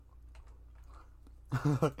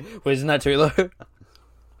Well, isn't that too low?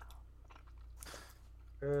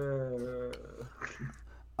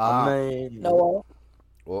 I mean, Noah,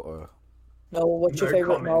 Uh-oh. what's your No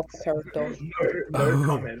favorite Marvel comments. character? No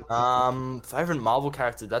comment. favorite Marvel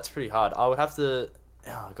character. That's pretty hard. I would have to.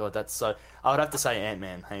 Oh god, that's so. I would have to say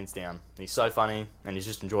Ant-Man, hands down. He's so funny and he's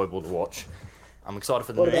just enjoyable to watch. I'm excited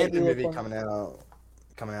for the What new about Ant-Man you, movie Lachlan?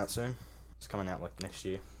 coming out soon. It's coming out like next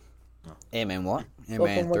year. Ant-Man what? Lachlan,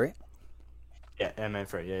 Ant-Man what- 3? Yeah, Ant-Man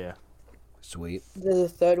 3. Yeah. Sweet. There's a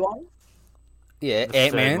third one. Yeah, The third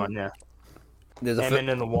Ant-Man. one, yeah. There's a Ant-Man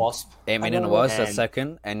and the Wasp. Ant-Man I and the know. Wasp, the And-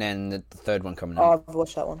 second, and then the third one coming Oh, out. I've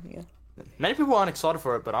watched that one. Yeah. Many people aren't excited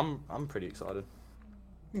for it, but I'm pretty excited.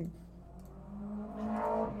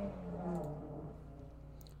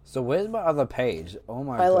 So where's my other page? Oh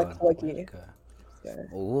my I god. like Loki. Okay.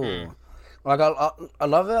 So, Ooh. Like, I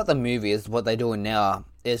love about the movies, what they're doing now,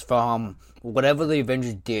 is from whatever the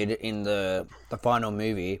Avengers did in the final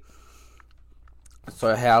movie.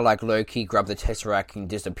 So how, like, Loki grabbed the Tesseract and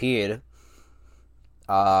disappeared.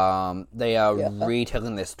 They are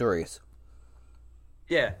retelling their stories.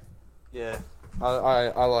 Yeah. Yeah.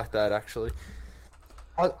 I like that, actually.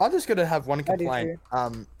 I just gotta have one do complaint.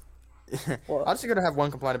 What? I just gotta have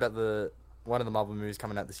one complaint about one of the Marvel movies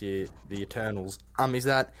coming out this year, The Eternals. Is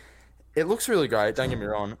that it looks really great, don't get me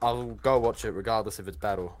wrong. I'll go watch it regardless if it's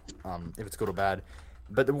bad or if it's good or bad.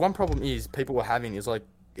 But the one problem people were having is, like,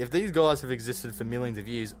 if these guys have existed for millions of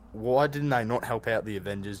years, why didn't they not help out the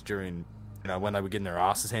Avengers during, when they were getting their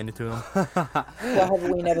asses handed to them? why have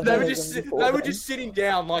we never They heard were of just them before? they were then? just sitting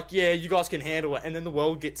down, like, yeah, you guys can handle it, and then the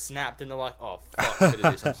world gets snapped, and they're like, oh fuck,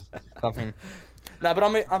 it is something. No, but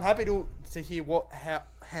I'm happy to hear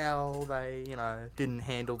how they didn't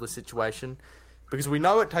handle the situation, because we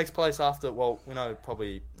know it takes place after. Well, we know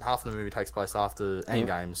probably half of the movie takes place after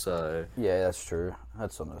Endgame. So Yeah, that's true.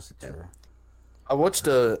 That's honestly true. I watched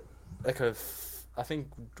I think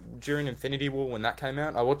during Infinity War when that came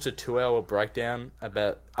out, I watched a 2-hour breakdown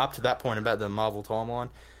about up to that point about the Marvel timeline.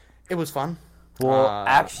 It was fun. Well,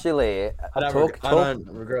 actually, I don't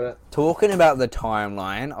regret it. talking about the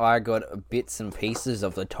timeline, I got bits and pieces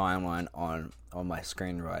of the timeline on my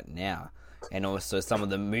screen right now. And also some of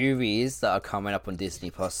the movies that are coming up on Disney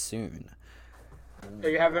Plus soon. So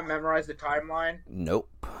you haven't memorized the timeline? Nope.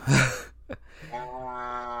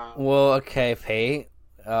 Well, okay, Pete.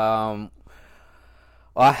 I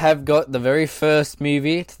have got the very first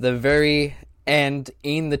movie to the very end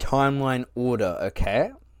in the timeline order,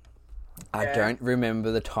 okay? I don't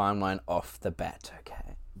remember the timeline off the bat,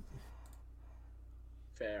 okay?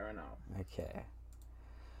 Fair enough. Okay.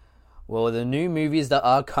 Well, the new movies that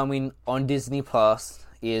are coming on Disney Plus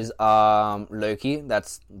is Loki,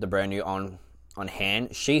 that's the brand new on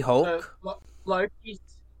hand. She-Hulk.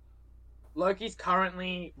 Loki's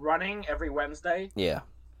currently running every Wednesday. Yeah.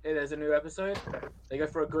 There's a new episode. They go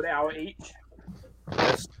for a good hour each.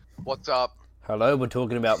 What's up? Hello, we're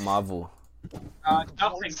talking about Marvel.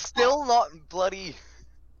 Nothing. Still not bloody.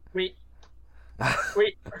 We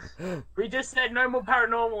just said no more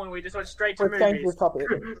paranormal, and we just went straight to Let's change the movies. topic.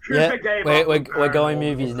 Yeah, Okay, we're going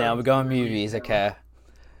movies now. We're going movies, okay.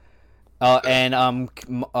 And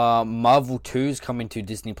Marvel 2 is coming to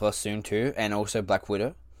Disney Plus soon too, and also Black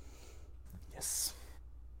Widow. Yes.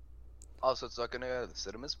 Oh, so it's not gonna go to the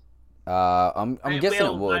cinemas? I'm guessing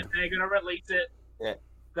it would. They're gonna release it. Yeah.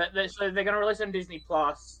 So they're gonna release it on Disney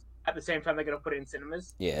Plus at the same time they're gonna put it in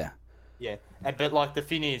cinemas. Yeah. Yeah, but like the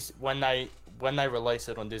thing is, when they release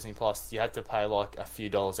it on Disney Plus, you have to pay like a few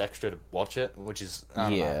dollars extra to watch it, which is I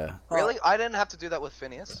don't know. Yeah. Really? I didn't have to do that with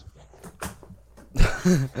Phineas.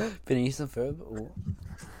 Phineas and Ferb. Ooh.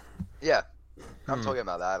 Yeah. I'm talking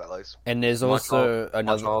about that at least. And there's My also my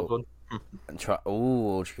another. childhood.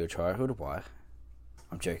 Your childhood. Why?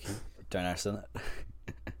 I'm joking. Don't answer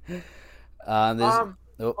that.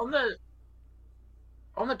 There's.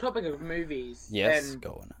 On the topic of movies, Yes, and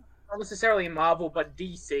go on. not necessarily Marvel, but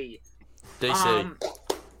DC. DC.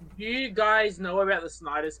 Do you guys know about the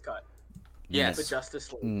Snyder's Cut Yes. for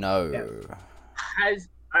Justice League? No.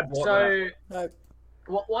 I bought that. No.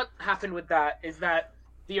 What happened with that is that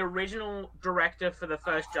the original director for the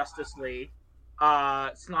first Justice League,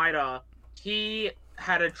 Snyder, he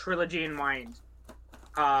had a trilogy in mind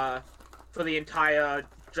for the entire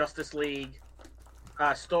Justice League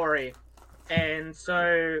story. And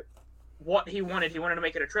so what he wanted to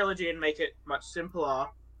make it a trilogy and make it much simpler.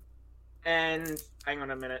 And hang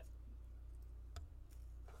on a minute.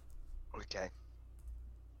 Okay.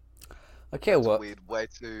 Okay, That's a well. weird way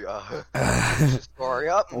to finish the story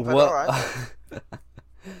up. But alright.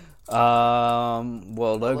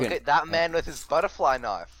 Well, Logan. Look at that man with his butterfly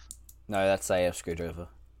knife. No, that's a screwdriver.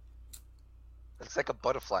 It's like a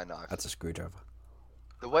butterfly knife. That's a screwdriver.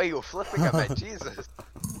 The way you're flipping it, mate, Jesus.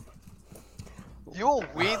 You're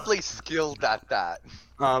weirdly skilled at that.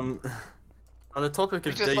 On the topic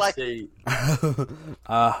of Just DC,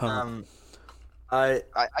 I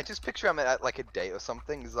just picture him at like a date or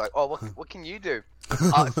something. He's like, oh, what can you do?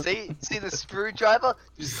 See the screwdriver?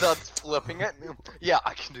 Just starts flipping it. Yeah,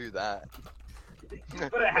 I can do that.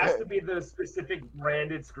 But it has to be the specific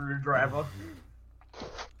branded screwdriver.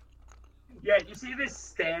 Yeah, you see this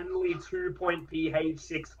Stanley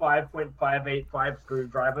 2.PH65.585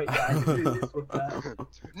 screwdriver? Yeah, I can do this with that.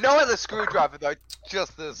 No other screwdriver though,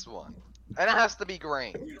 just this one. And it has to be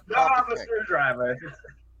green. No other screwdriver.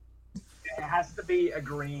 It has to be a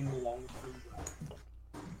green long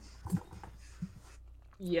screwdriver.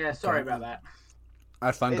 Yeah, sorry about that.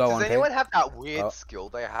 That's fine. Go on. Does anyone Pete. have that weird skill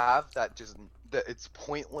they have that it's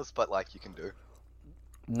pointless but like you can do?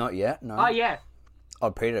 Not yet. No. Oh yeah. Oh,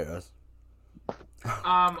 Peter does.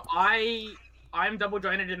 I'm double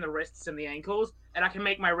jointed in the wrists and the ankles, and I can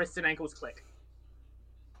make my wrists and ankles click.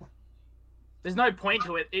 There's no point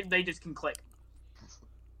to it. They just can click.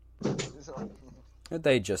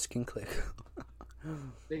 They just can click.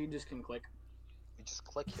 They just can click. You just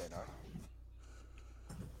click here, no?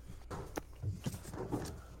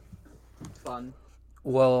 Fun.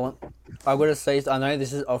 Well, I gotta say, I know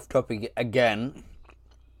this is off topic again,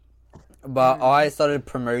 but I started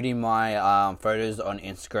promoting my photos on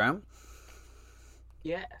Instagram,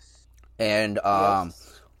 Yes. and I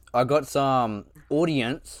got some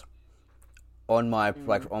audience on my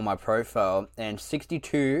on my profile, and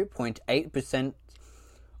 62.8%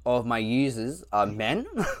 of my users are men,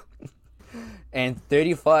 and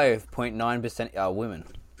 35.9% are women.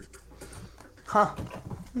 Huh.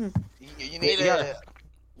 You need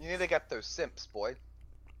to get those simps, boy.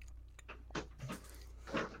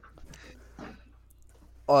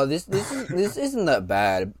 Oh, this isn't that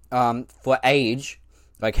bad. For age,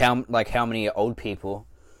 like how many old people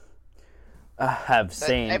have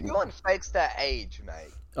seen. Everyone fakes their age,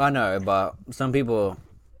 mate. I know, but some people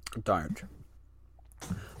don't.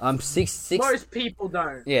 Six. Most people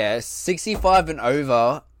don't. Yeah, 65 and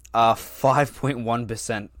over are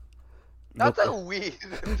 5.1%. That's a weird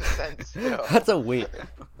percent still. That's a weird.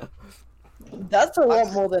 That's a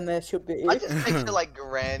lot more than there should be. I just picture like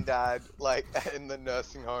granddad like in the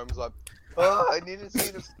nursing homes like, oh, I need to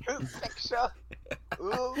see this poop picture.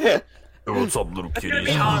 Ooh. hey, what's up, little That's gonna be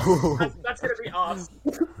kitties? us. That's gonna be us.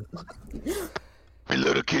 Hey,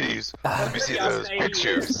 little kitties, let me see those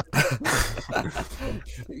pictures.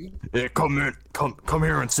 Yeah, come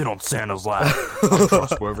here and sit on Santa's lap. I'm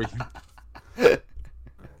trustworthy.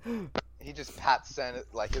 He just pats Santa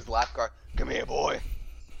like his lap guard. Come here, boy.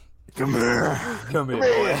 Come here. Come Come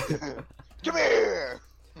here. Come here.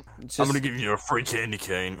 I'm gonna give you a free candy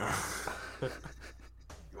cane. You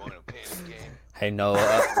want a candy cane? Hey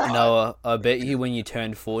Noah, I bet you when you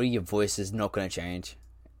turn 40, your voice is not gonna change.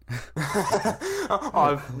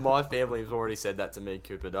 My family has already said that to me,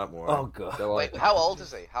 Cooper. Don't worry. Oh god. They're like, Wait, how old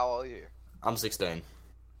is he? How old are you? I'm 16.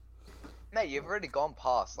 Mate, you've already gone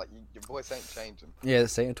past. Like your voice ain't changing. Yeah,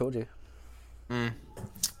 see, I told you.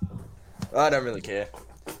 I don't really care.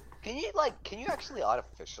 Can you actually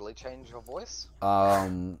artificially change your voice?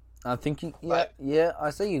 I'm thinking. Yeah, I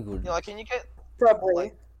say you could. You know, like, can you get? Probably.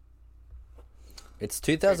 Like, It's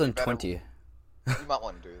 2020. you might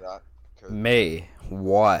want to do that. 'Cause Me?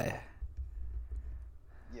 Why?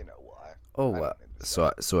 you know why. Oh, I wow. don't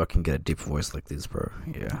understand. So I can get a deep voice like this, bro.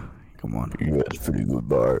 Yeah, come on. Yeah, it's pretty good,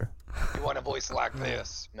 bro. You want a voice like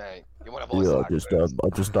this, mate? You want a voice like this? I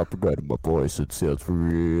just upgraded my voice. It sounds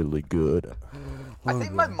really good. I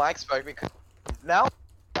think my mic's broke because now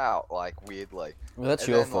out like weirdly. Well, that's And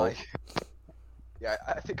your then, fault. like, yeah,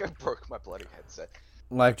 I think I broke my bloody headset.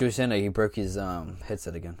 Like Josena, he broke his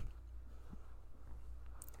headset again.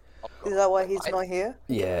 Is that why he's not here?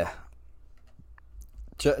 Yeah.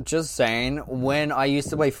 Just saying, when I used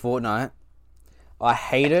to play Fortnite, I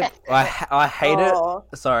hate it. I hate Aw.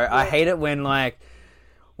 it. Sorry, I hate it when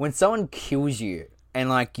when someone kills you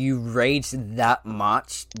and you rage that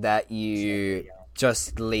much that you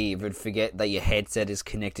just leave and forget that your headset is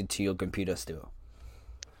connected to your computer still.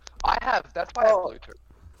 That's why I have Bluetooth.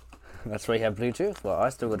 That's why you have Bluetooth. Well, I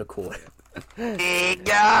still got a cord.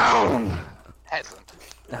 Peasant.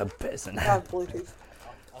 A peasant. I have Bluetooth.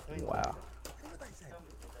 Wow.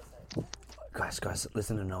 Guys,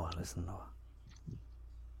 listen to Noah. Listen to Noah.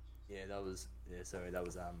 Yeah, that was. Yeah, sorry, that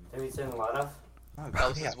was Have you seen the lighter? That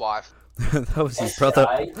was his wife. That was his brother.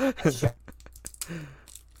 I-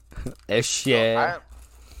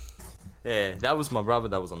 Yeah, that was my brother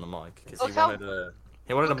that was on the mic because Look he how- wanted to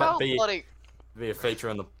Look how be bloody. a feature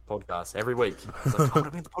on the podcast every week. He's like, I want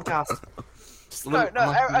to be in the podcast. Just a No, little- no,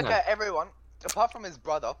 I'm like, "No." okay, everyone. Apart from his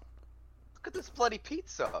brother, look at this bloody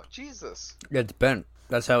pizza. Jesus. It's bent.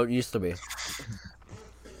 That's how it used to be.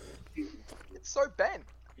 It's so bent.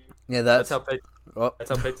 Yeah, That's that's...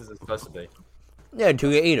 how pizzas are supposed to be. Yeah,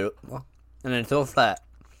 until you eat it. And then it's all flat.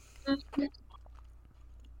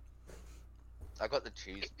 I got the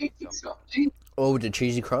cheese pizza. Oh, with the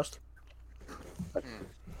cheesy crust.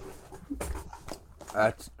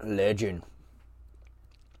 That's legend.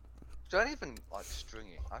 Don't even like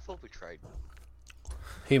stringy. I feel betrayed.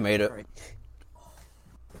 He made it.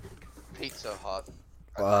 Pizza Hut.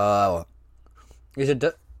 Wow. Is it...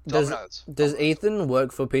 Domino's. Does Ethan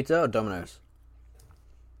work for Pizza or Domino's?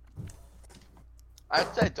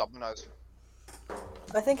 I'd say Domino's.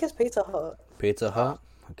 I think it's Pizza Hut. Pizza Hut?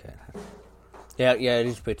 Okay. Yeah, it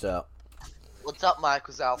is Pizza Hut. What's up, Mike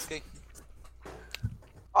Wazowski?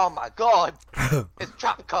 Oh my god! It's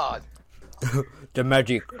trap card! The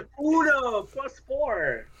magic. Uno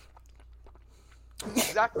 +4.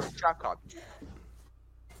 Exactly, trap card.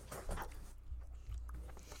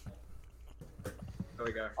 There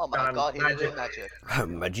we go. Oh my Done. god, he Magic. did magic.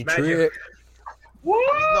 Magic Magic. trick. Woo!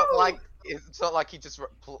 It's not like he just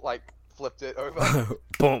like flipped it over.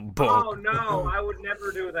 Boom, boom. Oh no, I would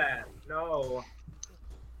never do that. No.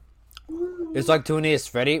 It's like doing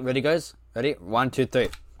this. Ready? Ready, guys? Ready? 1, 2, 3.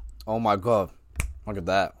 Oh my god. Look at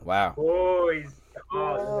that. Wow. Boys. Oh,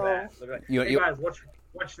 look at that. Look at that. You- Hey you- guys, watch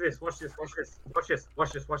this. Watch this.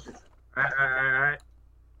 Watch this. Alright.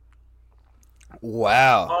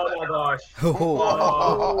 Wow. Oh my gosh. Whoa. Whoa.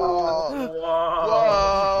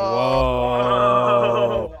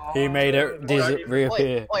 Whoa. He made it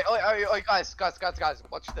reappear. Wait, guys,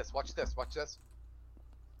 watch this.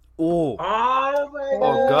 Oh. Oh my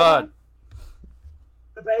Oh god.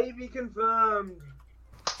 The baby confirmed.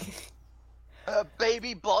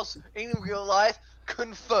 Baby boss in real life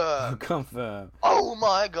confirmed. Confirm. Oh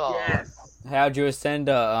my god. Yes. How'd you ascend?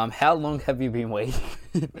 How long have you been waiting?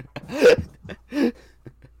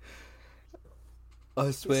 I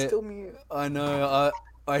He's swear. still mute. I know.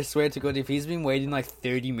 I swear to God, if he's been waiting like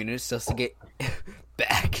 30 minutes just to get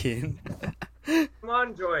back in. Come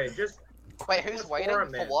on, Joy. Just Wait, who's waiting for a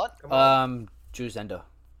for minute. what? Come on. Juice Ender.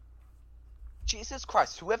 Jesus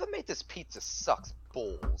Christ, whoever made this pizza sucks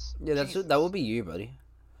balls. Yeah, Jesus. that would be you, buddy.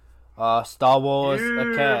 Star Wars. You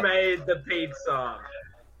Okay. made the pizza.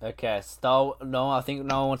 Okay. No, I think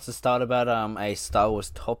no one wants to start about a Star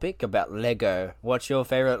Wars topic about Lego. What's your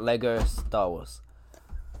favorite Lego Star Wars?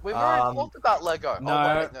 We've already talked about Lego. No,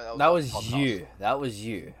 Oh, wait, that on was the podcast. you. That was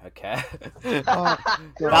you. Okay. Oh,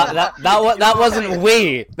 that wasn't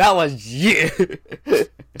we. That was you.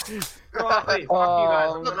 Oh, please, fuck you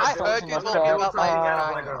guys. I'm Look, gonna I go heard to you my talking phone. about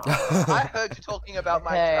my Lego. I heard you talking about my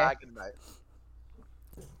Okay. dragon,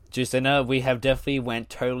 mate. Justina, we have definitely went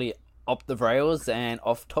totally up the rails and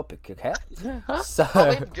off topic. Okay. So. Oh,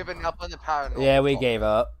 we've given up on the paranormal. Yeah, we gave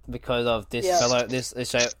up because of this Yeah. fellow. This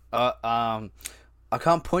show. I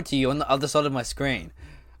can't point to you on the other side of my screen.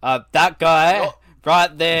 That guy You're-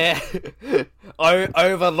 right there,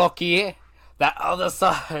 over Lockie, that other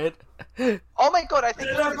side. Oh my god, I think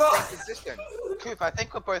we're in the same position. Coop, I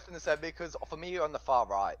think we're both in the same because for me you're on the far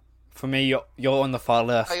right. For me, you're on the far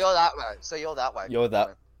left. So you're that way. So you're that way. You're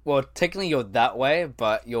that. Well, technically you're that way,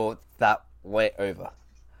 but you're that way over.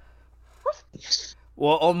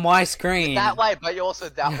 Well, on my screen. That way, but you're also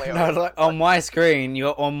that way. No, over. like, on my screen,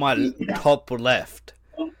 you're on my top left.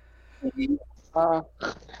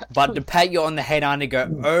 But to pat you on the head, I need to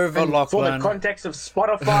go over For the Lachlan. context of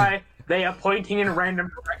Spotify, they are pointing in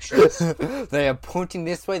random directions. They are pointing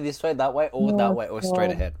this way, that way, or that way, or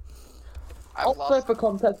straight ahead. I've Also, lost. for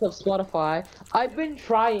context of Spotify, I've been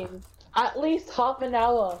trying at least half an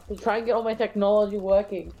hour to try and get all my technology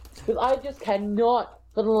working, because I just cannot,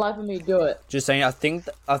 for the life of me, do it. Just saying, I think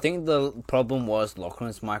the problem was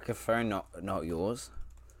Lachlan's microphone, not yours.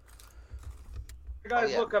 Guys,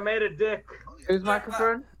 Oh, yeah. look, I made a dick. Whose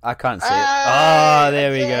microphone? I can't see it. Hey, Ah,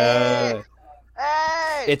 there we hey, go.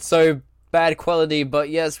 Hey! It's so bad quality, but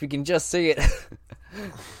yes, we can just see it.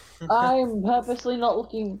 I'm purposely not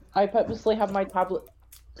looking. I purposely have my tablet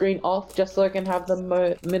screen off just so I can have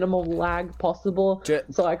the minimal lag possible, Ju-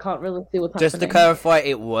 so I can't really see what's Just to happening. clarify,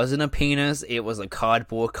 it wasn't a penis, it was a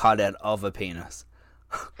cardboard cutout of a penis.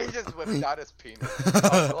 He just whipped out his penis.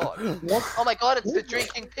 Oh god. What? Oh my god, it's the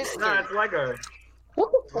drinking piss Nah, dude. it's Lego.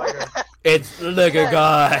 What the fuck? Lego. It's Lego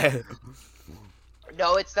guy.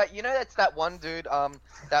 No, it's that, you know, that's that one dude,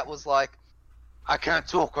 that was like, I can't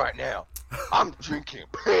talk right now. I'm drinking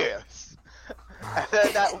piss. And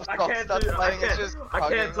then that I song can't starts do. playing. It's just I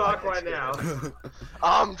can't hugging talk like right a now. kid.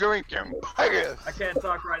 I'm drinking piss. I can't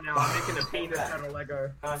talk right now. I'm making a penis out of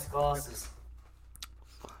Lego. Nice glasses.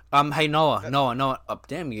 Hey Noah.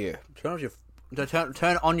 Damn you. Turn on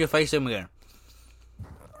your FaceTime again.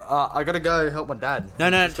 I gotta go help my dad. No,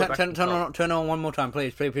 Just go back to the top. turn on one more time,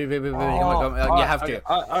 please. Please. Come on, you have to.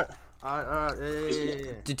 Alright,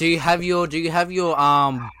 yeah. Do you have your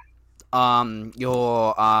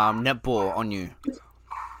netball on you?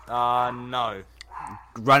 No.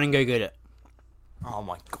 Run and go get it. Oh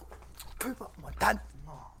my god. Poop up my dad.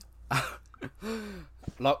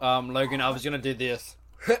 Logan, I was gonna do this.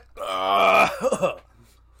 I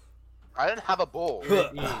didn't have a ball.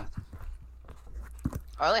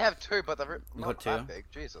 I only have two, but they're not got two? that big.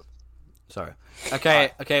 Jesus. Sorry.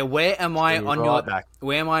 Okay. Where am I Be on right your? back.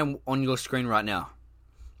 Where am I on your screen right now,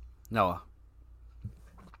 Noah?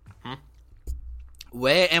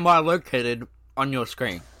 Where am I located on your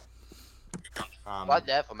screen? Right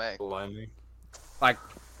there for me. Below me. Like,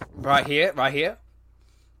 right here.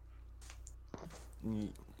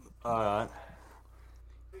 Alright.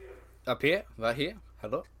 Up here, right here.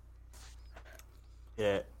 Hello.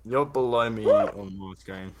 Yeah, you're below me on my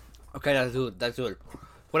screen. Okay, that's good.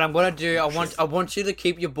 What I'm gonna do, I want you to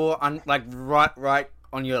keep your ball right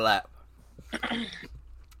on your lap.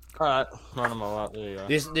 Alright, right on my lap, there you go.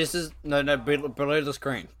 This is no below the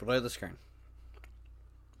screen. Below the screen?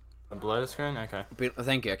 Okay.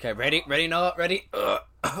 Thank you. Okay, ready, Noah, ready.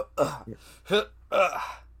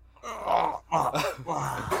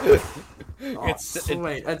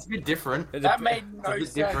 Sweet, it's a bit different. That made no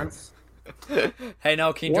It's a bit different. sense. Hey,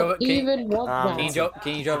 Noah, can you drop What it? even was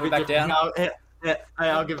Can you drop it back down? No, yeah,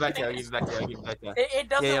 I'll give it back to you. It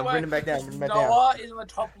doesn't Yeah, work. bring it back down. Bring it back down. Noah is in the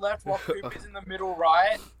top left while Coop is in the middle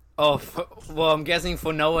right. Oh, well, I'm guessing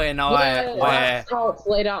for Noah and I, Yeah, that's how it's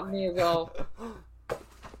laid out in me as well.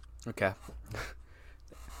 Okay.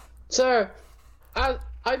 So,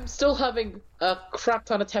 I'm still having a crap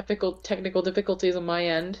ton of technical difficulties on my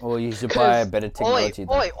end. Or you should buy a better Oi,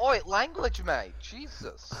 technology. language, mate.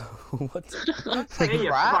 Jesus. What? Don't say Hey, you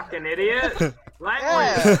crap. fucking idiot!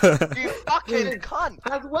 Language. Yeah, you fucking cunt.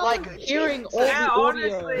 As well Like, as hearing all Yeah, the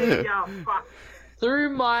audio honestly, yeah, fuck. through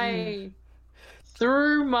my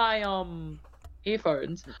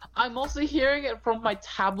earphones, I'm also hearing it from my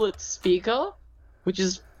tablet speaker, which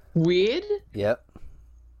is weird. Yep.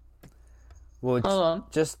 Well, Hold on.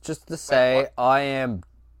 just to say, I am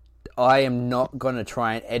not gonna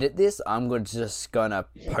try and edit this. I'm just gonna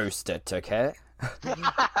post it. Okay.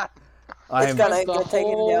 I It's am. gonna The get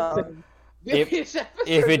taken whole down. thing. If- This episode's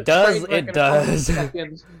if it a does, train it wreck and it's only does. the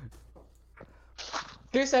second.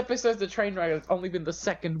 This episode's a train wreck. It's only been the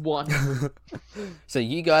second one. So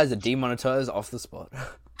you guys are demonetized off the spot.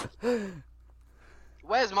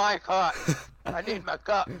 Where's my cut? I need my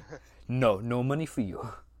cut. No money for you.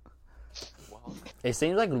 Wow. It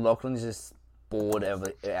seems like Lachlan's just bored out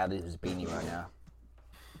of his beanie right now.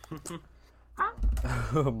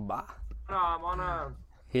 Bah. No, I'm on a.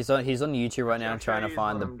 He's on YouTube right now I'll trying show to you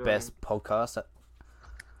find what the I'm best podcast.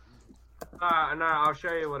 No, I'll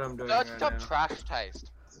show you what I'm doing. Search right up now. trash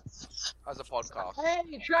taste as a podcast.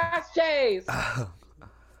 Hey, trash chase!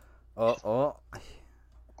 Oh.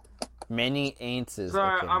 Many answers. So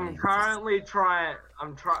Okay, I'm many currently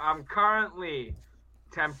I'm currently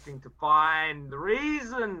attempting to find the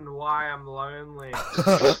reason why I'm lonely.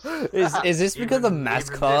 answers. Is this because of math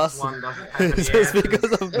Even class? this one doesn't have Is any this answers.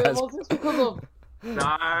 because of math? Was this because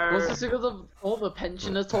of No. all the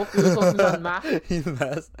pensioners talking about math?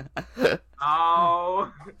 Math.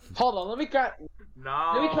 No. Hold on, let me try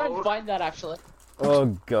and find that actually. Oh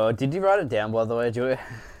god, did you write it down by the way, Joey?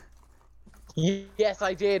 Yes,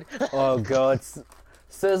 I did. Oh god.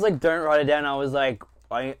 So it's like, don't write it down. I was like,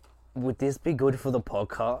 would this be good for the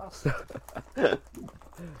podcast?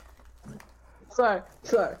 So,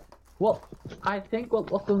 what I think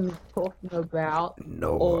what Lachlan's talking about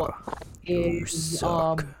No. is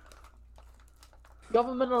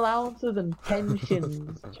government allowances and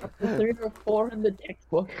pensions. Chapter 3 or 4 in the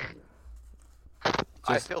textbook.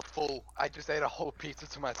 I feel full. I just ate a whole pizza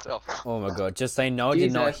to myself. Oh my god, just say no, I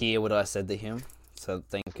did not Jesus. hear what I said to him. So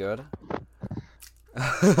thank God.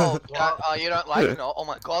 Oh, you don't like it? Oh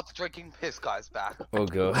my god, the drinking piss guy's back. Oh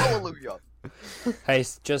god. Hallelujah. Hey,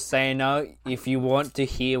 just say no. If you want to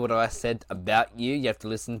hear what I said about you, you have to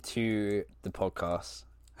listen to the podcast.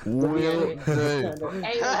 Will do.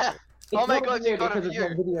 Hey, Oh my not god, video you got a because it's view.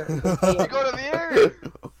 not video. You got a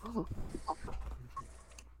view.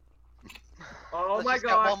 Oh Let's my just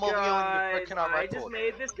get one god, more view on your guys! freaking I record. just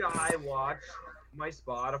made this guy watch my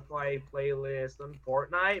Spotify playlist on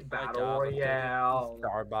Fortnite Battle Java, Royale.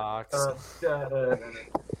 Starbucks.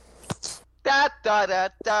 Da da da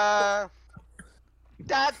da.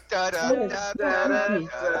 Da da da da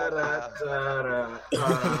da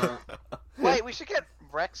da. Wait, we should get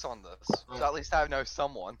Rex on this. So at least I know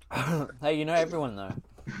someone. Hey, you know everyone though.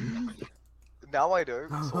 Now I do,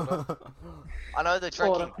 sort of. I know the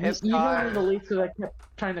Sort drinking of. piss You know guy. the least that I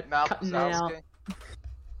kept trying to cut me out. Malpazowski.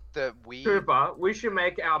 The weed. Cooper, we should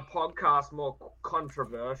make our podcast more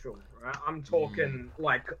controversial, right? I'm talking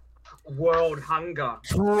like world hunger.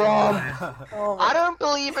 Oh, I don't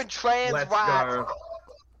believe in trans Let's rats. go.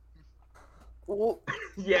 well,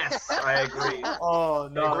 Yes, I agree. Oh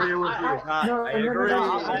I agree with you. No, I no, no, agree. no,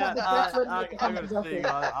 I have the best way to make a I'm gonna controversy. sing.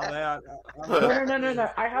 I'm out.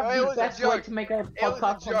 No. I have No, it the was a best way joke. to make a It was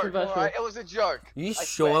podcast a joke, controversial. alright? It was a joke. You I sure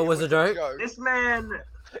swear, it was a joke? This man,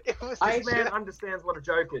 It was I- a this man joke. understands what a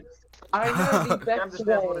joke is. I know the He best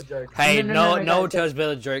understands what a way. joke is. Hey, No, no, guys. tells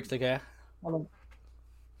better jokes, okay?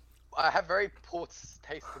 I have very poor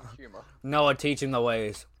taste in humor. Noah, teach him the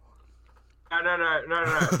ways. No. You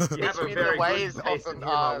have Teach a me the very ways good taste of in an,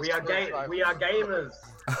 humor. We are screwdriver. we are gamers.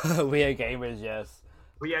 We are gamers, yes.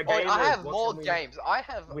 We are Oh, gamers. I have What more can we- games. I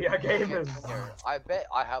have We are more games gamers. than you. I bet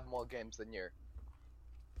I have more games than you.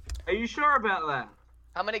 Are you sure about that?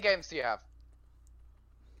 How many games do you have?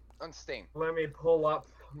 On Steam. Let me pull up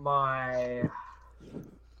my.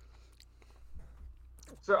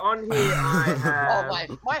 So on here I have.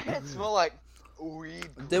 Oh my hands smell like weed.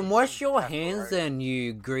 Then grease wash your and hands pepperoni. then,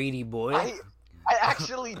 you greedy boy. I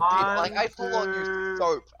actually did. Like I full on One, used two.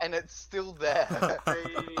 soap and it's still there.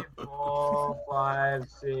 3, 4, 5,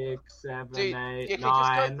 6, 7, Dude, if 8, you just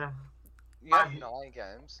go- 9. You have 9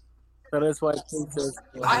 games. That is why pizzas.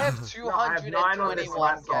 I have I have 9 on this 221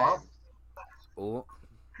 laptop. games. Oh.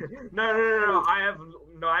 No. I have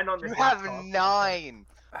 9 on You this have laptop. 9.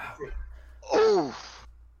 Oof.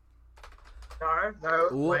 No.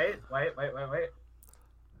 Ooh. Wait.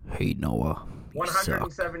 Hey, Noah.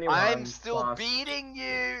 171. I'm still plus beating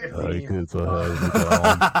you. 15. kids, I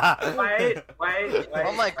have it on. Wait.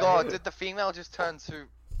 Oh my god, did the female just turn to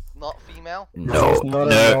not female? No, It's not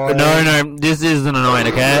no, annoying. this isn't annoying,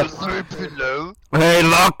 okay? Hello? Hey,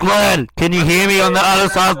 Lachlan, can you hear me on the other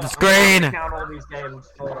side of the screen? Count all these games.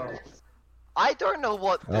 Hold on. I don't know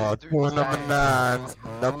what Oh, this tour dude's number saying.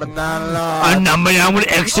 9. Number 9 I'm line. number 9 with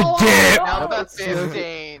extra Oh, dip. no. Number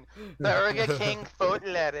 15, Burger King foot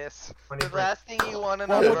lettuce. The last thing you want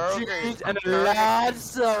in a burger is And a Burger large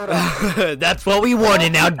soda. That's what we want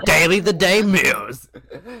in our daily the day meals.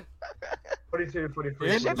 42, 43.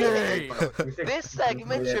 It should be 46, This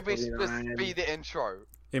segment 48, should be supposed to 49. be the intro.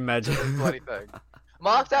 Imagine. This bloody thing.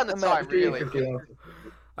 Mark down the time, 50, really. 51,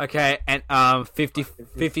 Okay, and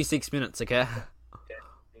 56 minutes, okay?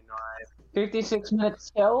 56 minutes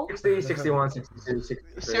still. 60, 61, 62,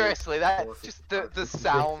 63. Seriously, that just the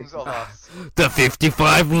sounds of us. The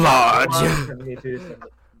 55 large. 72, 73.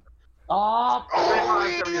 Oh,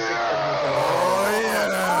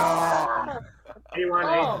 81,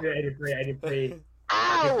 Oh. 82, 83, 83,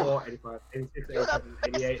 Ow! 84, 85, 86, You're the 87,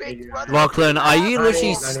 88, best big 89, brother. Lachlan, are you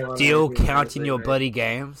literally 91, still 92, counting your 93, bloody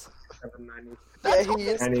games? 90, That's Yeah, he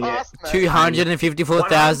is. almost past, man.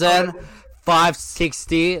 254,000,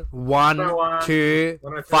 560, 1, 2,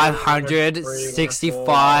 500,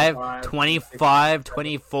 65, 25,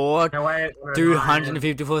 24, No, wait,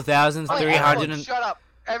 254,000, Wait, 300 everyone, and... shut up.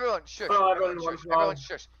 Everyone shush. Oh, Everyone everyone, shush. well, Everyone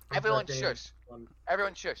shush. Everyone shush.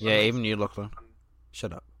 Everyone shush. Yeah, even you, Lachlan.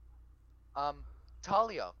 Shut up.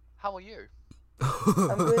 Talia, how are you?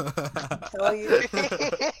 I'm good. How are you?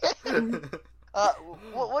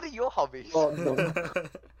 What are your hobbies? Oh, no.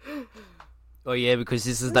 Oh yeah, because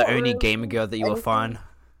this is the only gamer girl that you will find.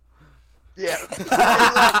 Yeah.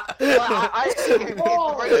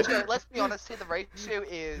 Let's be honest here, the ratio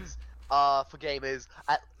is, for gamers,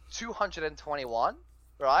 at 221,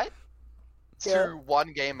 right? Yeah. To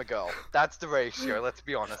 1 gamer girl. That's the ratio, let's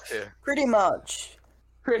be honest here. Pretty much.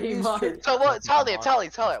 pretty It's much. true. So what, Talia,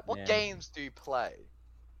 what Yeah. games do you play?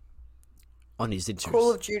 On his interest.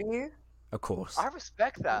 Call of Duty. Of course. I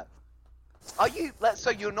respect that. Are you, so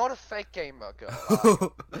you're not a fake gamer girl, are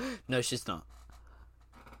you? No, she's not.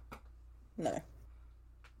 No.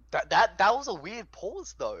 That was a weird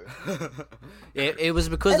pause though. It was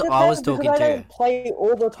because It I was depends, talking because I to don't play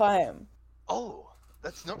all the time. Oh,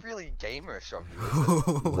 that's not really gamerish of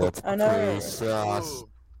you. That's I know. pretty sus. Ooh.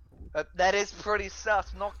 That is pretty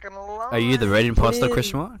sus, not gonna lie. Are you the red imposter, is.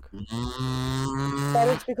 question mark? That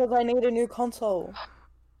is because I need a new console.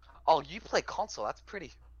 Oh, you play console, that's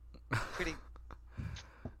pretty.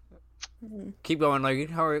 Hmm. Keep going, Logan.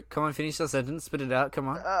 Hurry, come on, finish the sentence. Spit it out, come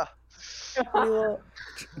on.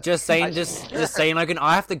 Just saying, just saying, Logan.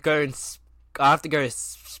 I have to go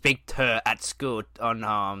speak to her at school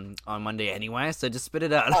on Monday anyway. So just spit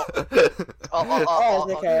it out.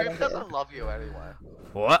 Okay. Who doesn't love you anyway?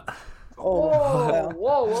 What? Whoa,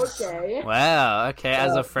 whoa, okay. Wow. Okay,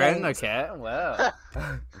 as a friend. thanks. Okay. Wow.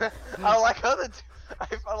 I like how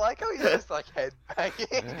I like how he's just like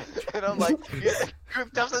headbanging, and I'm like,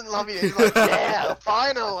 group doesn't love you. He's like, yeah,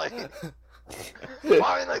 finally,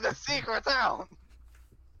 finally the secret's out.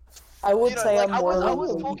 I would You know, say like, I'm more.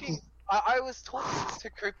 I was talking to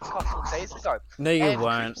Coop a couple of days ago. No, you and Coop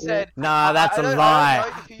weren't. said, Nah, that's I a don't lie. know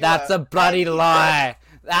if you That's were. a bloody And he lie.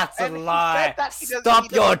 That's a and he lie. said that he doesn't- Stop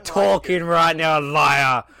he your doesn't like talking right now,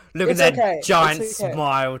 liar. Look It's at that okay, giant it's okay.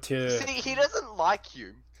 smile too. See, he doesn't like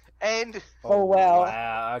you, and Oh wow.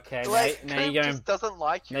 Wow. Okay. like now Coop you're going. just doesn't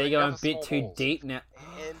like you. Now and you're you going a have bit small too balls. deep now.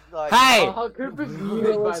 And, like, Hey, Oh, group is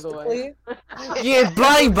muted, by the way. Realistically, you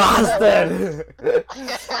bloody bastard!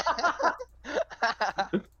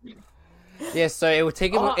 Yeah, so it would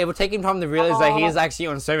take him. It would take him time to realize that he is actually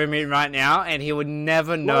on server mute right now, and he would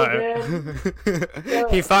never know.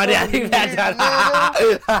 He found out. He found out.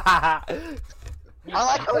 I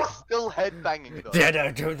like how he's still headbanging though.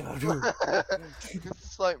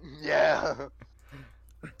 It's like, yeah.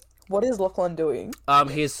 what is Lachlan doing?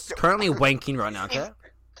 He's currently wanking right now. Okay.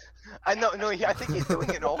 I know, no, I think he's doing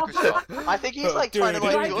an orchestra. I think he's like trying to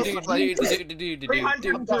like do it like,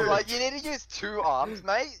 302. like you need to use two arms,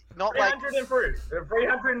 mate. Not like 302.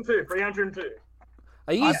 302. 302.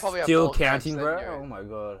 Are you I probably have still more games counting, than bro? you. Oh my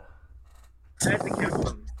god. That's the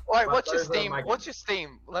count. Wait, what's your Those are Steam? my What's your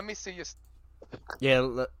Steam? Let me see your. Yeah,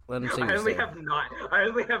 let him see. I only What have 9. I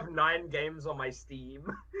only have 9 games on my Steam.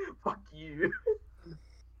 Fuck you.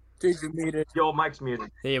 Did you meet it? Your mic's muted.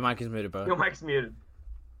 yeah, your mic is muted, bro. Your mic's muted.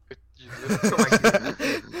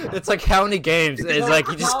 It's like how many games? It's like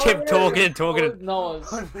you just keep talking and talking. No.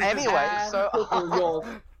 Anyway, so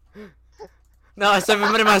No, I said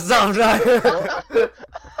I'm myself. No.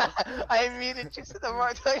 I muted just at the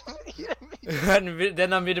right time. You didn't mute. And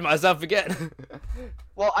then I muted myself again.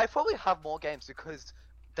 Well, I probably have more games because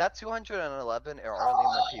that 211 are only on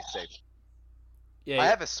my PC. Yeah. I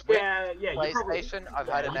have a Switch, Yeah, you probably, PlayStation. I've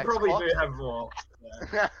had an you probably Xbox. do have more.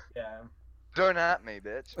 Yeah. Don't at me,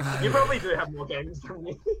 bitch. You probably do have more games than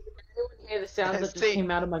me. Hear the sound that just See-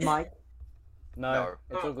 came out of my mic. No,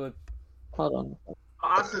 it's all good. Hold on.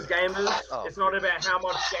 Us as gamers, Oh. it's not about how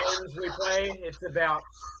much games we play. It's about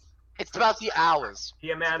It's about the hours.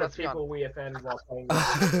 the amount of Let's be honest. people we offend while playing.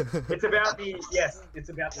 It's about the It's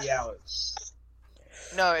about the hours.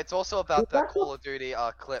 No, it's also about the Call of Duty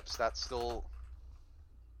clips that still.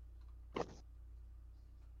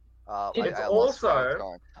 It's I lost where I was also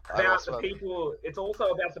going. I About lost the where- people. It's also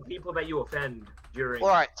about the people that you offend during. All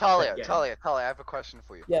right, Talia, that game. Talia, I have a question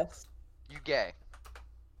for you. Yes. You gay?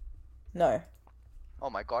 No. Oh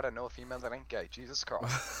my god, I know a female that ain't gay. Jesus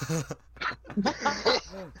Christ.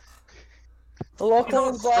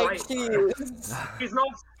 Lachlan's like straight, she bro. is. She's not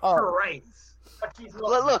Oh. straight, but she's not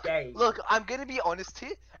Look, gay. look, I'm gonna be honest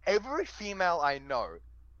here. Every female I know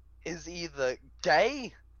is either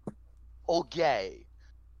gay or gay.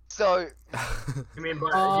 So, You mean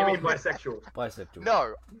Oh. bisexual? Bisexual.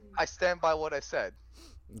 no, I stand by what I said.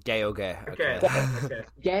 Gay or gay. Okay. Okay. Okay.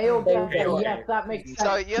 Gay or gay? Gay or Yes, gay. that makes sense.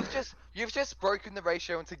 So you've just broken the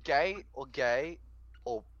ratio into gay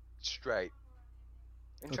or straight.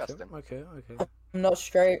 Interesting. Okay. Okay. I'm not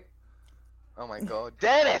straight. Oh my god.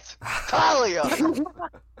 Damn it! Talia! I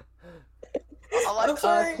I'm like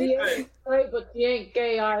sorry. She ain't straight, but she ain't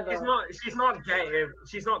gay either. She's not gay.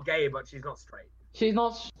 She's not gay, but she's not straight. She's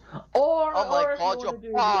not. Or, Oh my or if god, you you're wanna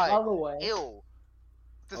do bi. the other way. Ill.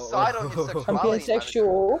 Decide on your I'm sexuality.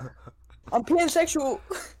 pansexual. I'm pansexual.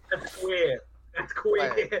 That's queer. That's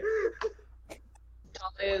queer. Wait.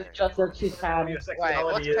 It's just that she's pan. Your Wait,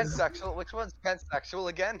 what's sexuality is. pansexual? Which one's pansexual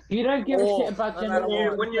again? You don't give a Oh, shit about no gender. matter When, you,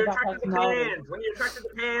 what. when you're about attracted to personality. pans, when you're attracted to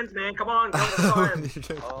pans, man, come on, go with the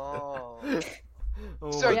times. Oh.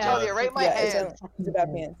 Oh So, my Yeah. Talia, God. rate my Yeah, hands. it's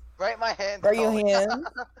about pants. Rate my hands. Rate your Talia. hands.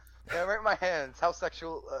 Yeah, rate my hands. How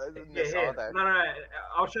sexual Yeah, are yeah. they? No.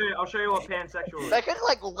 I'll show you what pansexual is. They can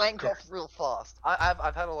like lank off real fast.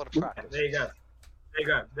 I've had a lot of practice. There you go. There you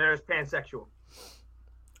go. There's pansexual.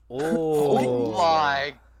 Oh Oh.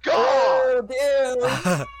 my god! Oh,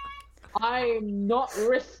 damn. I'm not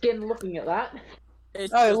risking looking at that.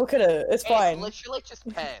 Oh, look at it. It's fine. It's literally just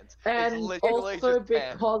pants. And it's literally also just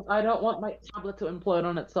pants. because I don't want my tablet to implode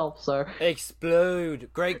on itself, so. Explode!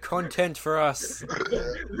 Great content for us.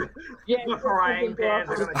 Yeah, The frying pans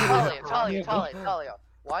are gonna Talia.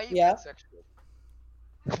 Why are you Yeah. pansexual?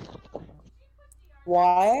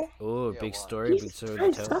 Why? Oh, Yeah, big why? story to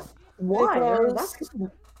tell. Why? Because- That's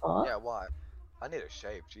huh? Yeah, why? I need a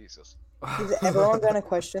shave, Jesus. Is everyone going to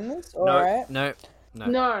question this? No, Alright. no.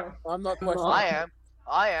 No. I'm not No. questioning.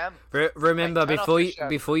 I am. Remember, Hey, turn off your show.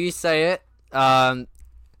 before you say it,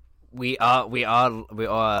 we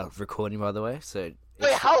are recording, by the way. So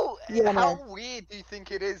Wait, how Yeah, how no. weird do you think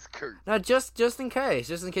it is, Coop? no, just in case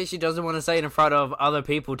she doesn't want to say it in front of other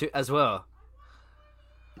people too as well.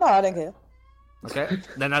 No, I don't care. Okay,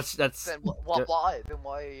 then that's Then ju- why? Then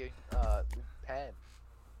why are you Pam?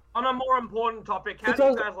 On a more important topic, how do you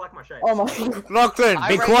Because- guys like my shades? Oh my god. Lachlan, I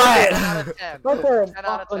be rate it quiet. 10 out of 10. Lachlan. 10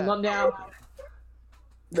 out of 10. Not now.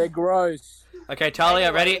 They're gross. Okay,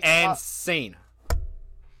 Talia, ready Anyways, and scene.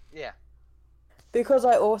 Yeah. Because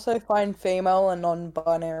I also find female and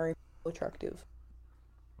non-binary attractive.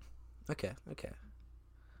 Okay.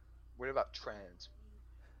 What about trans?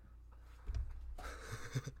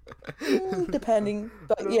 Depending.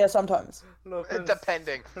 But yeah, sometimes.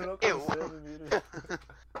 Depending. Ew.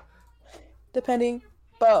 Depending.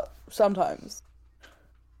 But sometimes.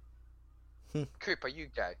 Coop, are you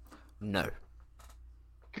gay? No.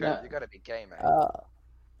 Coop, No. you gotta be gay, man.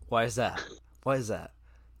 Why is that?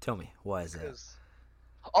 Tell me, why is that? 'Cause-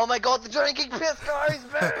 Oh my god, the drinking piss guy is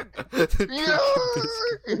back!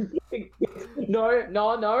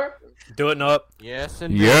 No. Do it, Noah. Yes,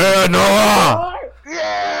 and Yeah, Noah!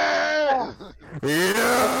 Yeah!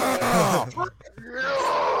 Yeah!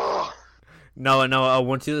 Noah, I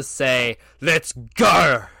want you to say, "Let's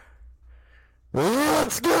go."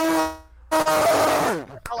 Let's go! I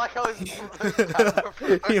like how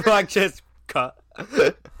it's... You like just cut.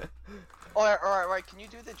 Alright, can you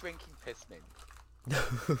do the drinking piss meme?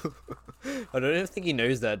 I don't even think he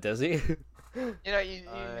knows that, does he? You know, you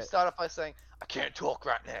start off by saying, I can't talk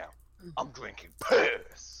right now. I'm drinking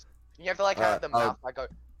piss. You have to like have the mouth, I go,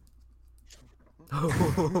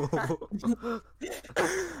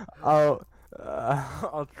 I'll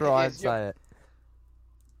try and Yes, you're- say it.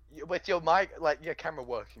 with your mic, like your camera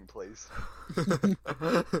working, please.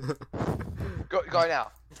 Go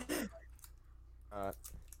now.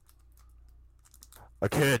 I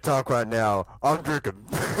can't talk right now. I'm drinking.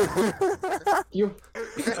 You.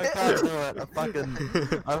 I can't do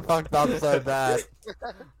it. I'm fucked up so bad.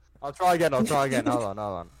 I'll try again. Hold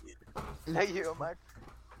on. Hey, you, Mike.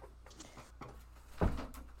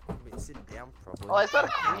 Sit down properly. Oh, is that a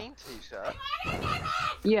Queen t-shirt?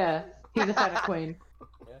 Yeah, he's a fan of Queen.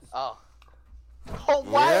 Oh. Oh,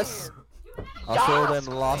 wow! Yes. I saw them Yes,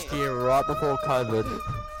 last Queen. year right before COVID.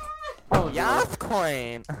 Oh, Yes,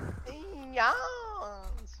 Queen. Yes.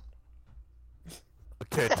 I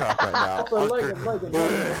can't talk right now. Oh, I'm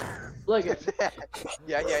Logan.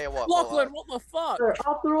 Yeah, what? Lachlan, what the fuck? So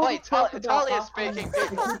after all Wait, the talk Talia about speaking, asking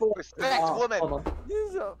people. people- Respect woman. hold on.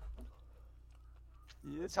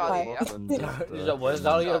 Talia, Is that was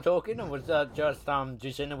Talia talking, or was that just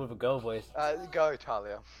Jacinda with a girl voice? go,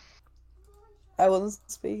 Talia. I wasn't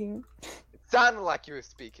speaking. It sounded like you were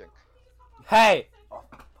speaking. Hey.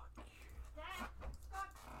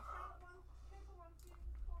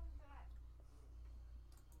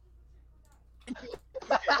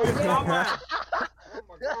 I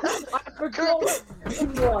forgot what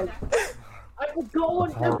him was. I forgot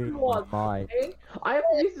what him was. My. Okay? I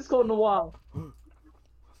haven't used this code in a while.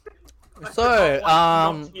 So,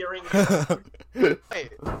 Not hearing you.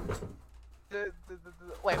 Wait.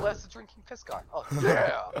 Wait, where's the drinking piss guy? Oh,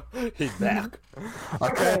 yeah. He's back. I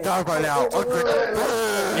can't talk right now. I'm drinking.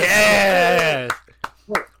 Yeah.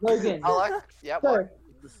 Wait, Logan. I like. Yeah, So, what?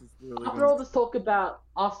 This is really after all this talk about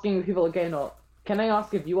asking if people are gay or not, can I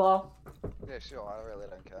ask if you are? Yeah, sure. I really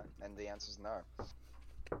don't care. And the answer's no.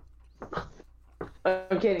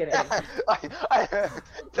 I'm kidding. To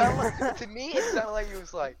me, it sounded like he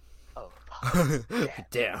was like, oh,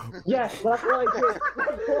 Damn. Yes, that's what I did.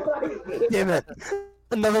 That's what I did. Damn it.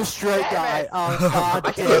 Another straight Damn guy. it. Oh, god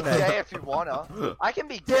I can damn be it. gay if you wanna. I can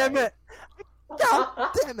be gay. Damn it. God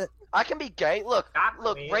damn it. I can be gay. Look, Got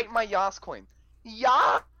me. rate my Yas queen.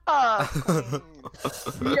 Yas queen.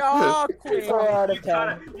 Yeah, Queen. 4 out of You cut 10.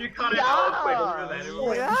 it. You cut it Yeah. eloquently with that. It was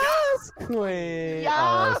like, Yes, Queen. Oh,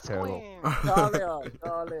 Yas that's terrible. queen.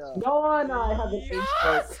 Talia. No one I have an age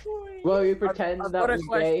Will you pretend I've that got a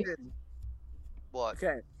we're gay? question. What?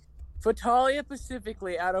 Okay. For Talia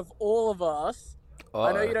specifically, out of all of us,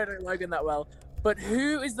 I know you don't know Logan that well, but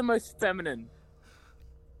who is the most feminine?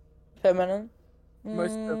 Feminine.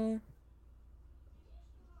 Most of-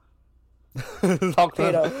 Mm,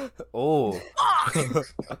 Lachlan. Oh.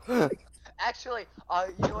 Actually,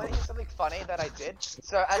 you know what? Here's something funny that I did.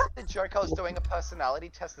 So as the joke, I was doing a personality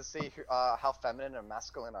test to see who, how feminine and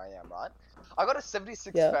masculine I am, right? I got a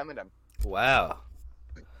 76 Yeah. feminine. Wow.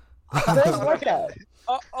 First like that.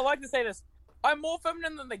 I like to say this. I'm more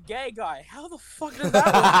feminine than the gay guy. How the fuck does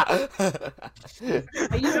that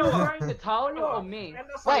work? Are you referring to Talia or me?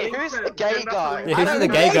 Wait, who's the gay guy? Yeah, who's the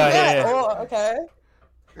gay guy here? Oh, okay.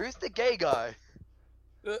 Who's the gay guy?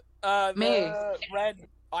 Me. The red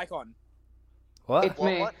icon. What? It's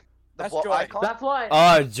me. What? The That's what Joy. icon? That's why.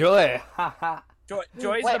 Oh, Joy.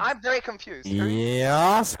 Joy's Wait, the I'm very confused.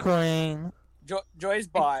 Yes, queen. Joy's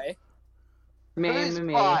bi. Who's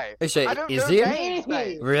Me. bi? Is she- I don't is know he? names,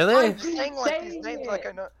 mate. Really? I'm saying like these names like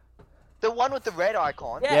I know. The one with the red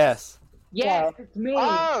icon. Yeah. Yes. Yes, it's me.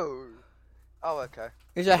 Oh. Oh, okay.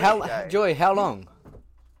 Is she, how, Okay. Joy, how long?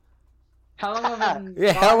 How long have I been?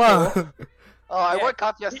 Yeah, how bi for? long? Oh, I Yeah. woke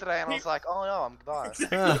up yesterday and I was like, oh no, I'm bi.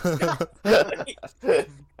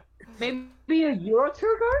 Maybe a year or two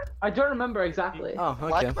ago? I don't remember exactly. Oh, okay.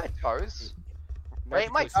 Like my toes. Rate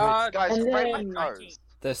my toes, guys. and Rate then- my toes.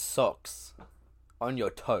 The socks on your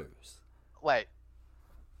toes. Wait.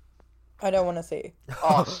 I don't want to see.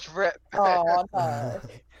 Oh, strip. Oh no.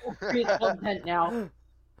 Create content now.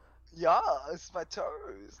 Yes, my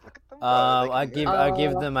toes. Look at them. bro. They I can give move. I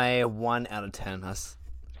give them a 1 out of 10. That's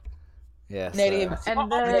yes. Negative.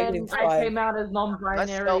 And then Negative I five. came out as That's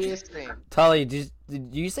non-binary. self-esteem. Tali, did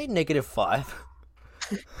you say -5?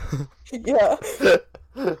 Yeah.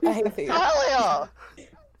 I hate feet. Talia!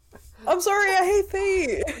 I'm sorry, I hate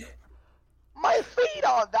feet. My feet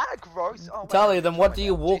aren't that gross. Oh, wait, Tali, I then just what went do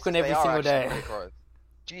you down. walk on Jesus, every they are single actually day? pretty gross.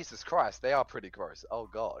 Jesus Christ, they are pretty gross. Oh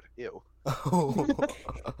god, ew.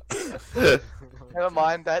 Never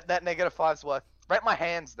mind, that -5's worth. Rate my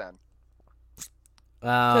hands then.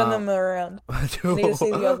 Turn them around. Need to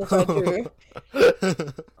see the other side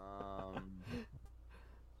too.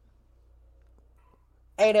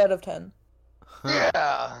 8 out of 10.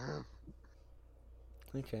 Yeah.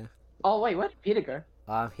 Okay. Oh wait, where did Peter go?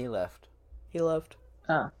 He left. He left.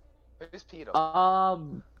 Who's Peter?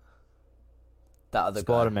 The other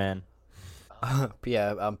Spider-Man. guy.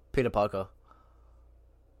 Yeah, Peter Parker.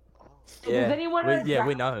 Does anyone know?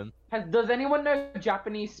 we know him. Does anyone know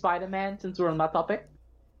Japanese Spider-Man? Since we're on that topic.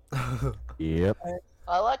 Yep.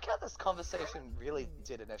 I like how this conversation really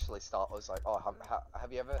did initially start. I was like, oh,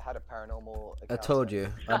 have you ever had a paranormal I encounter? told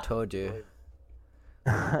you. I told you.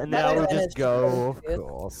 And now we just go, of Yes.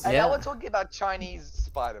 course. And Yeah. now we're talking about Chinese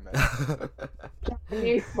Spider-Man.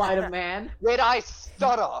 Japanese Spider-Man. Red Eye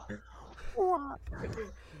Stutter!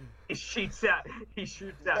 He shoots out. He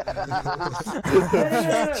shoots out.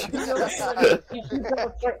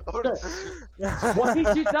 What he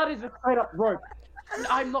shoots out is a straight up rope.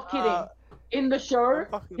 I'm not kidding. In the show,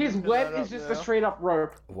 his web is just a straight up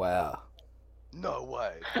rope. Wow. No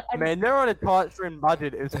way. Man, they're on a tight stream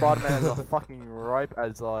budget if Spider-Man has a fucking rope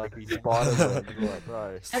as like his spider web,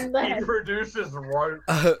 bro. And He then, produces rope.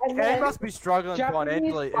 and He then must be struggling Japanese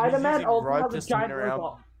financially if he's Spider-Man using also rope has to a swing giant around.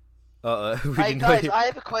 robot. We Hey didn't know guys, you. I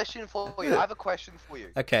have a question for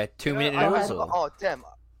you. Okay, 2-minute I noodles. had- Or? Oh damn.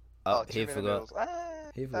 Oh, 2 he minute forgot. noodles.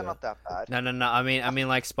 He They're forgot. not that bad. No. I mean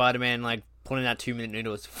like Spider-Man like pulling out 2-minute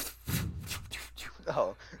noodles.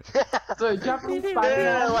 Oh. So Japanese Yeah,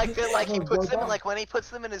 Spider-Man. like he puts them like when he puts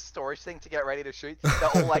them in his storage thing to get ready to shoot, they're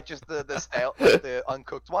all like just the stale, the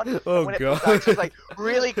uncooked one. Oh, and when God. it comes out, just like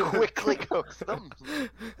really quickly cooks them.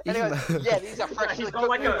 Anyway, Even- yeah, these are freshly He's got cooked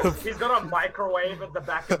like noodles. he's got a microwave at the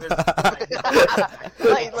back of his like,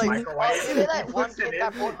 microwave. you know that He one puts it kid in,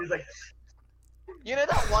 that brought, he's like, you know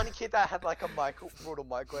that one kid that had like a brought a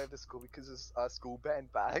microwave to school because his school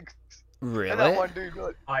banned bags. Really? And that one dude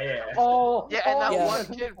got, oh yeah. Oh, yeah, and that yeah. one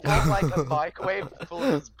kid brought like a microwave full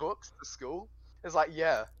of his books to school. It's like,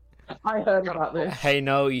 yeah. I heard about this. Hey,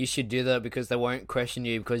 no, you should do that because they won't question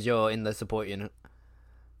you because you're in the support unit.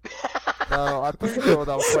 No, I'm pretty sure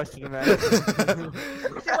they'll question that.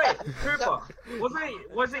 Wait, Cooper,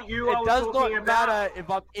 was it you I It was does talking not about? matter if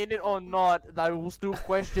I'm in it or not, they will still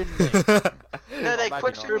question me. No, they Maybe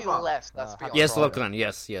question not. me less. Let's be honest. Yes, Lachlan,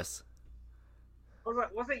 yes.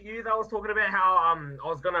 Was it you that was talking about how I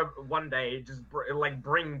was gonna one day just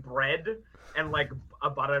bring bread and like a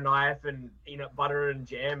butter knife and peanut butter and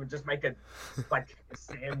jam and just make a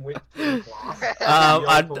sandwich in class?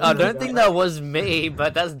 I don't think that was me,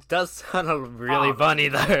 but that does sound really funny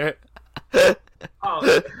though.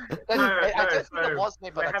 Oh, I don't think so it was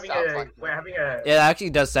me, but it sounds like me. we're having a It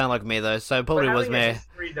actually does sound like me though, so it probably we're was having a me.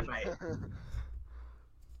 history debate.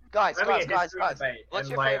 Guys, We're having a history guys. debate, What's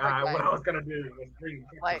and your favorite what game? I was gonna do was bring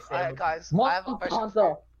Like, sandwiches. guys, I have a Monster question.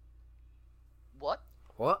 Hunter. What?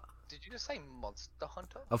 What? Did you just say Monster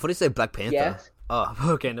Hunter? I thought you said Black Panther. Yes. Oh,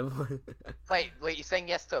 okay, never mind. Wait, you're saying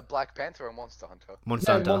yes to Black Panther or Monster Hunter?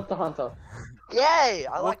 Monster No, Hunter. Monster Hunter. Yay!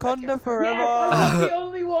 I like that Wakanda game. forever! Yes, I'm the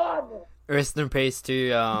only one. Rest in peace to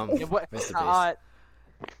Yeah, what- Rest in peace. alright,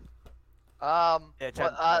 Yeah,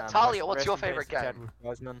 Talia, what's rest your in favorite peace, game?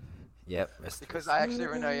 Chadwick Boseman. Yep. Because I actually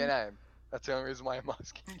already know your name. That's the only reason why I'm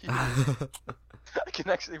asking you. I can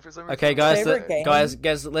actually, for some reason. Okay, guys. Favorite game?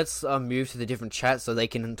 Guys. Let's move to the different chats so they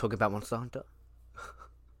can talk about Monster Hunter.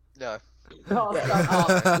 No. Oh, Yeah.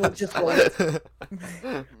 shut up. We'll just wait.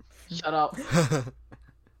 Shut up.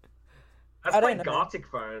 That's I my don't know. Gartic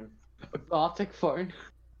phone. Arctic phone.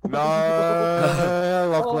 No, Oh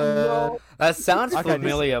Lachlan. no. That sounds Okay,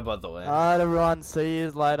 familiar, by the way. Alright, everyone. See you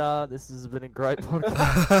later. This has been a great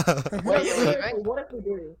podcast. Wait, you're leaving? What if we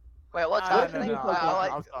do? Wait, what's No, happening? no, no, I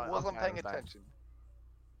I'm wasn't sorry, paying I'm sorry. attention.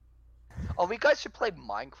 Oh, we guys should play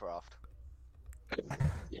Minecraft.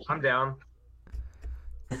 I'm down.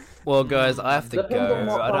 Well, guys, I have to Depends on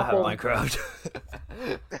go. what I don't have platform.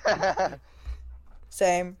 Minecraft.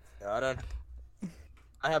 Same. I don't.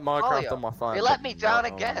 I have Minecraft Talia, on my phone. you let but me down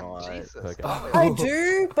not on again. my Jesus. Pocket. I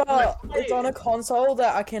do, but it's on a console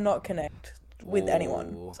that I cannot connect with Ooh.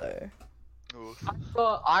 anyone. So Oof.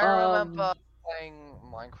 But, I remember playing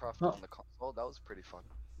Minecraft on the console. That was pretty fun.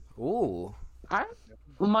 Ooh.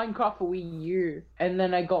 Minecraft for Wii U, and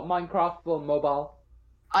then I got Minecraft for mobile.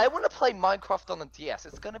 I want to play Minecraft on the DS.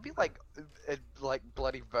 It's gonna be like a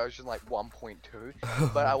bloody version like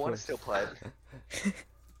 1.2, but I want to still play it.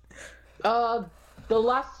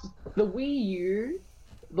 The Wii U,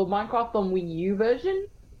 the Minecraft on Wii U version,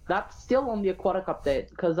 that's still on the aquatic update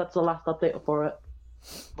because that's the last update for it.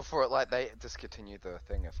 Before it, they discontinued the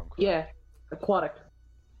thing, if I'm correct. Yeah, aquatic.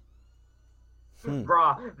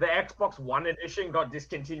 Bruh, the Xbox One edition got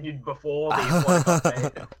discontinued before the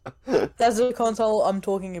Aquatic update. that's the console I'm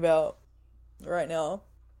talking about right now.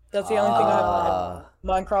 That's the only thing I have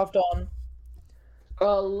Minecraft on.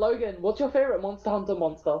 Logan, what's your favorite Monster Hunter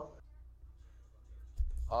monster?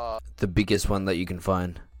 The biggest one that you can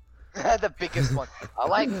find. The biggest one. I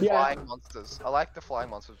like Yeah. flying monsters. I like the flying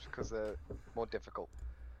monsters because they're more difficult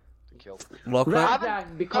to kill. Lachlan?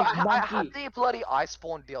 Ragdang, because I have monkey. the bloody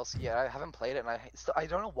Iceborne DLC. Yeah, I haven't played it, and I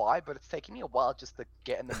don't know why, but it's taking me a while just to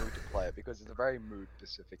get in the mood to play it because it's a very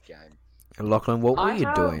mood-specific game. Lachlan, what were I you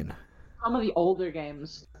have- doing? Some of the older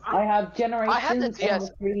games. I have Generations I had the on DS.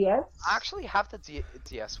 the 3DS. I actually have the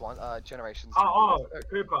DS one, Generations. Oh,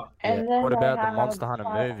 Cooper. And Yeah, then what I about the have Monster Hunter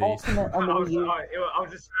movies? Ultimate on the I was, Wii U. I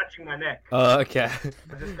was just scratching my neck. Oh, okay. I was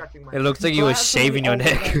just scratching my It neck. looks like you So I were have some of shaving the your older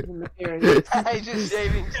neck. games in the series. Hey, just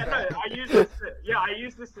shaving. Yeah, no, I use this. I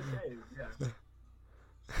use this to save.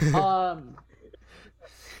 Yeah.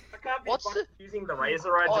 I can't be What's fucking the- using the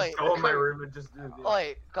razor. I Oi, just go in my Coop. room and just do this.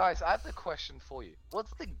 Oi, guys, I have a question for you.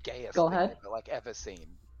 What's the gayest Go thing ahead. you've ever seen?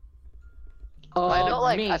 I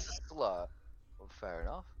know, Me. as a slur. Well, fair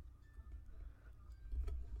enough.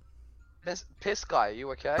 Piss guy, are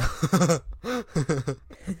you okay?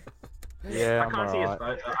 Yeah, I I'm can't see his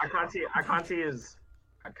alright. photo. I can't see his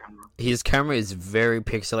camera. His camera is very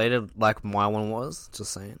pixelated, like my one was.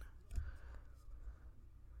 Just saying.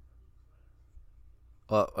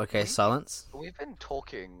 Oh, okay, silence. We've been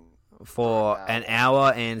talking For for an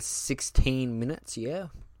hour and 16 minutes, yeah.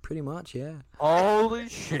 Pretty much, yeah. Holy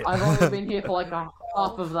shit! I've only been here for like a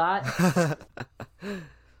half of that.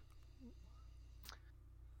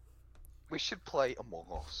 We should play Among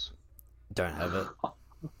Us. Don't have it.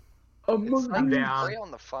 It's like down. free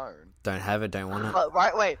on the phone. Don't have it, don't want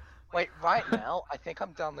it. Right now, I think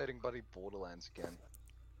I'm downloading Buddy Borderlands again.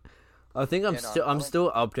 I think I'm Yeah, no, still I'm I'm-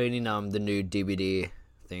 still updating the new DVD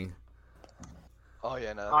thing. Oh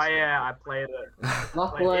yeah, no. Oh yeah, I played it.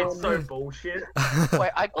 Like, it's so bullshit.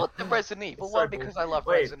 Wait, I got the Resident Evil It's so one because I love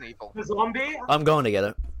Wait. Resident Evil. I'm going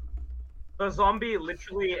together. The zombie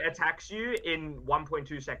literally attacks you in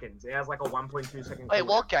 1.2 seconds. It has like a 1.2 second. Wait,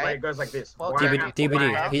 what cooldown, where game? It goes like this. What DVD.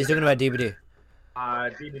 DVD. He's talking about DVD.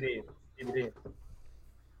 DVD.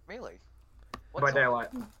 Really? By zombie? Daylight.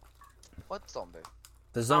 What zombie?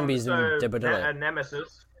 The zombies in Dead by Daylight.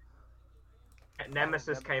 Nemesis.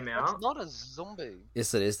 Nemesis came out. It's not a zombie.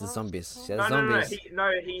 Yes, it is. The zombies. Yeah, No, the no, no, zombies.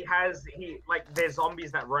 there's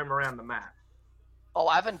zombies that roam around the map. Oh,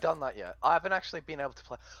 I haven't done that yet. I haven't actually been able to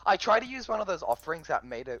play. I tried to use one of those offerings that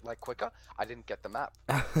made it like quicker. I didn't get the map.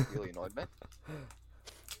 It really annoyed me.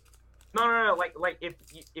 No, like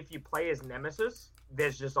if you play as Nemesis,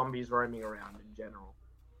 there's just zombies roaming around in general.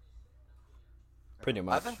 Pretty I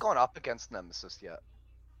much. haven't gone up against Nemesis yet.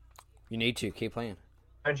 You need to keep playing.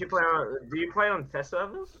 Don't you play on? Do you play on test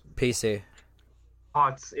servers? PC.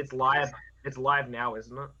 Oh, it's live. It's live now,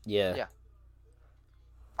 isn't it? Yeah. Yeah.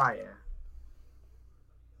 Oh yeah.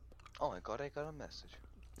 Oh my god, I got a message.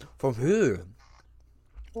 From who?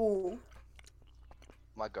 Ooh.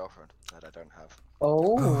 My girlfriend that I don't have.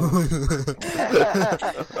 Oh.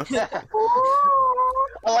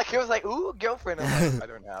 I like, he was like, ooh, girlfriend. I'm like, I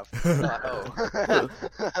don't have. Oh.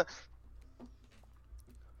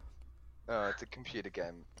 Oh, it's a computer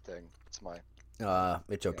game thing. It's my.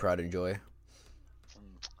 It's your pride and joy.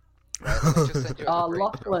 Right, let me just send you a screenshot.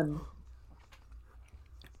 Lachlan.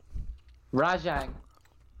 Rajang.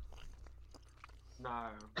 No.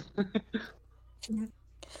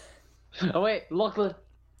 Oh wait, Lachlan.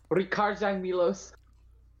 Rikarjang Milos.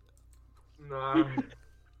 No.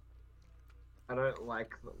 I don't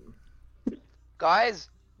like them. Guys,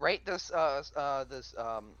 rate this.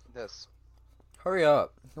 This. Hurry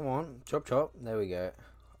up. Come on. Chop chop. There we go.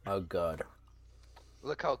 Oh god.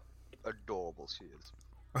 Look how adorable she is.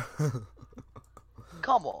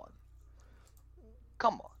 Come on.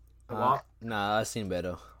 Come on. What? Nah, I've seen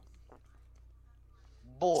better.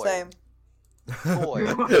 Boy. Same. Boy.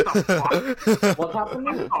 What the fuck? What's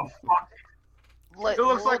happening? Oh, fuck. It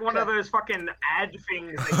looks like one of those fucking ad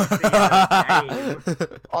things that you see at a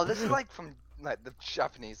game. Oh, this is like from like the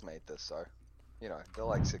Japanese made this, so you know they're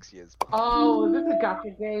like 6 years. Oh, is this a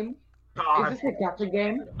gacha game? Oh, Is this a gacha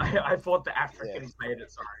game? I thought the Africans made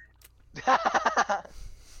it, sorry.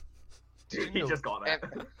 Did He you know- just got it.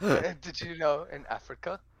 and did you know in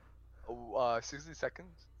Africa, 60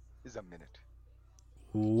 seconds is a minute.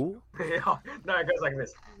 Ooh. Yeah. No, it goes like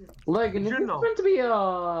this. Logan, is You this know. meant to be an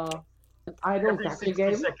idle Every gacha 60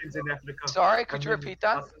 game? seconds in Africa. Sorry, could you And then repeat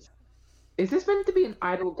that? Is this meant to be an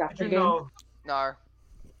idle gacha Did you game? know? No,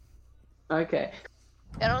 Okay.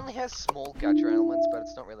 it only has small gacha elements, but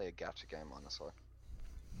it's not really a gacha game, honestly.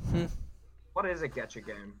 What is a gacha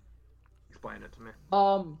game? Explain it to me.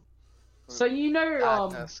 So you know,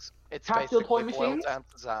 Sadness. It's Capsule basically Toy boiled Machines? down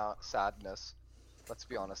to sadness. Let's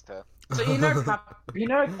be honest here. so you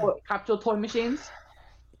know capsule toy machines?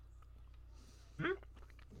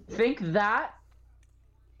 Think that,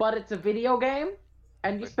 but it's a video game,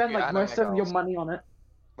 and you With spend cute like most anime of your girls. money on it.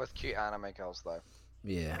 With cute anime girls, though.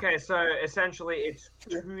 Yeah. Okay, so essentially it's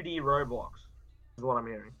 2D Roblox. Is what I'm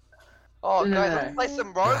hearing. Oh, No, guys, no, let's no. play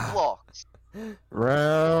some Roblox.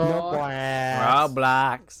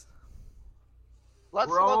 Roblox. Let's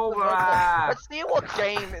look the Roblox. Roblox. Let's see what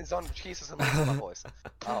game is on Jesus and listen to my voice.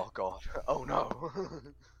 Oh god. Oh no.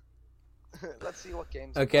 Let's see what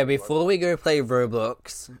games. are Okay, on before we go play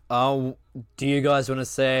Roblox, do you guys want to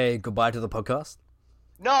say goodbye to the podcast?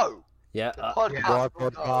 No. Yeah. Podcast.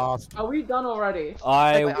 Podcast. Are we done already?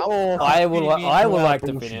 I Wait, I would like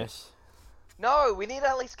to bullshit. finish. No, we need to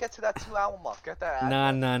at least get to that 2-hour mark. Get that.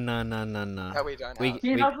 Nah. No, No, we don't. We- have.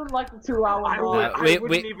 He doesn't like the 2 hour I, mark. I we-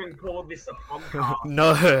 wouldn't we- even call this a podcast.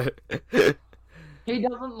 No. He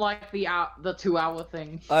doesn't like the 2 hour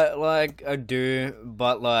thing. I do,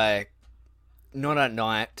 but like not at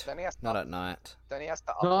night. Then he has to. Not at night. Then he has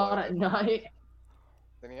to Not upload at it. night.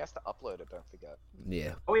 Then he has to upload it. Don't forget.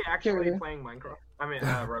 Yeah. Are we actually Sure. playing Minecraft? I mean,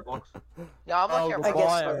 Roblox. Yeah, I'm Oh, looking I at guess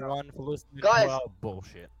goodbye, so. everyone, for listening Guys. to our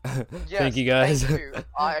bullshit. Yes, Thank you guys. Thank you.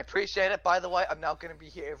 I appreciate it. By the way, I'm now going to be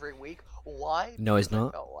here every week. Why? No, he's Because I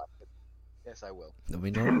not. felt like it. Yes, I will. No,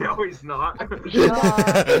 we not. No, he's not.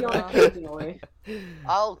 Occasionally.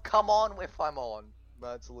 I'll come on if I'm on.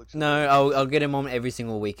 That's literally. No, I'll get him on every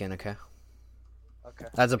single weekend. Okay. Okay.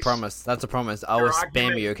 That's a promise. That's a promise. I will Your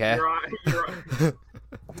spam argument- you. Okay.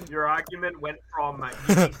 Your argument went from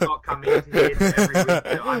he's not coming to here to every week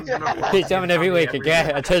to I'm gonna He's coming every come week. every Okay.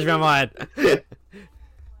 week. I changed my mind.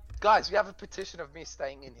 Guys, we have a petition of me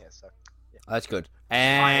staying in here, so. That's good.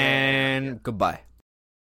 And goodbye.